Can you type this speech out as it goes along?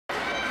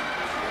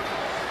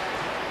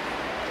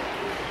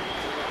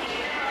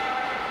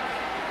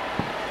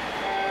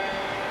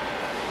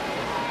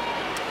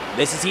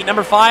This is heat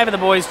number 5 of the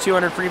boys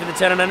 200 free for the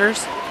 10 and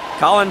unders.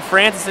 Colin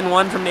Francis in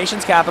 1 from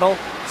Nation's Capital.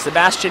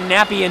 Sebastian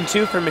Nappy in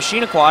 2 from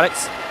Machine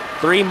Aquatics.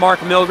 3, Mark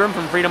Milgram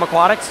from Freedom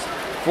Aquatics.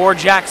 4,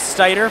 Jack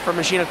Steiter from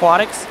Machine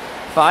Aquatics.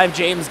 5,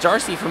 James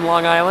Darcy from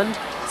Long Island.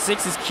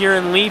 6 is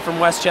Kieran Lee from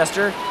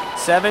Westchester.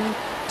 7,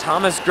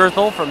 Thomas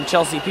Gerthel from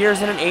Chelsea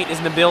Piers. And 8 is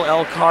Nabil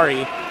El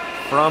Kari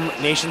from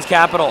Nation's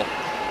Capital.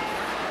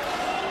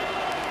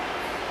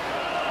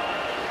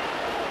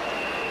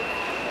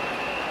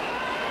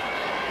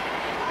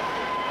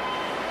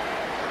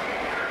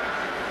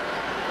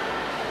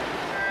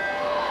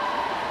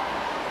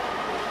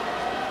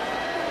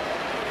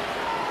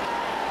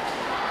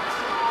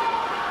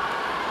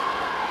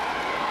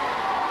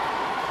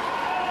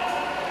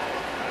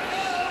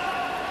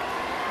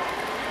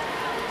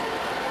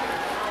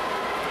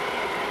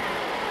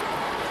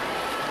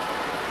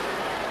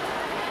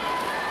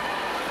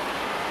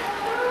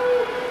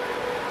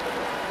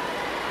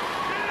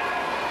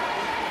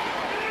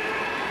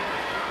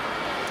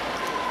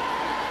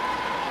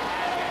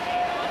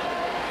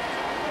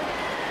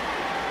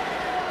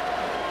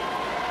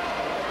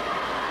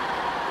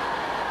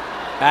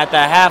 At the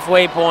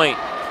halfway point,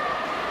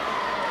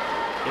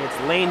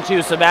 it's lane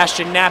 2,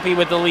 Sebastian Nappy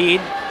with the lead,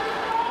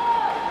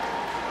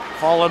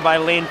 followed by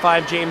lane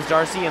 5, James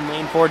Darcy, and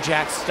lane 4,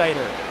 Jack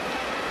Steiter.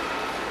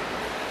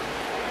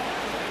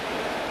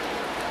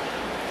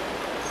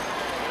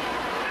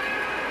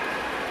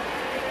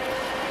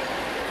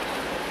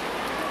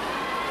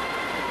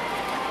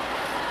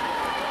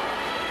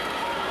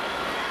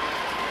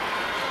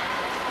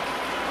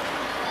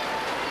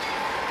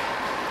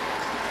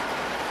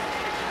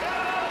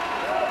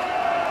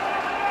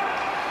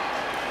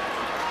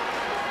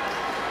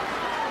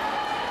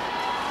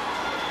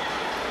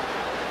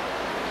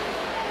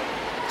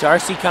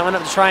 Darcy coming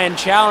up to try and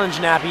challenge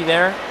Nappy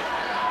there.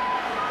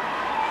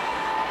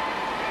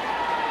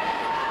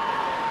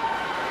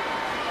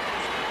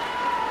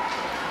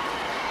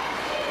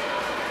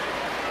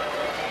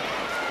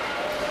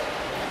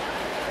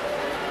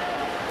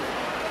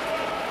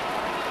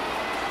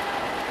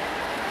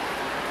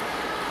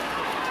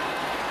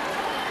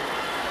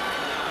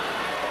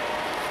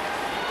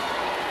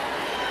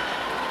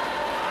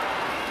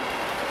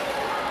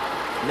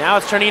 Now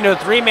it's turning into a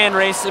 3-man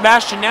race.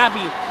 Sebastian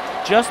Nappy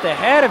just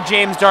ahead of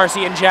James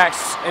Darcy and Jack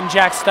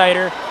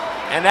Steiter,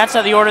 and that's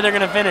how the order they're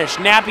going to finish.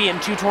 Nappy in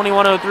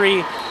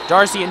 2:21.03,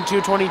 Darcy in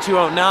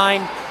 2:22.09,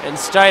 and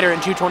Steiter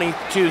in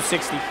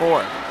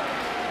 2:22.64.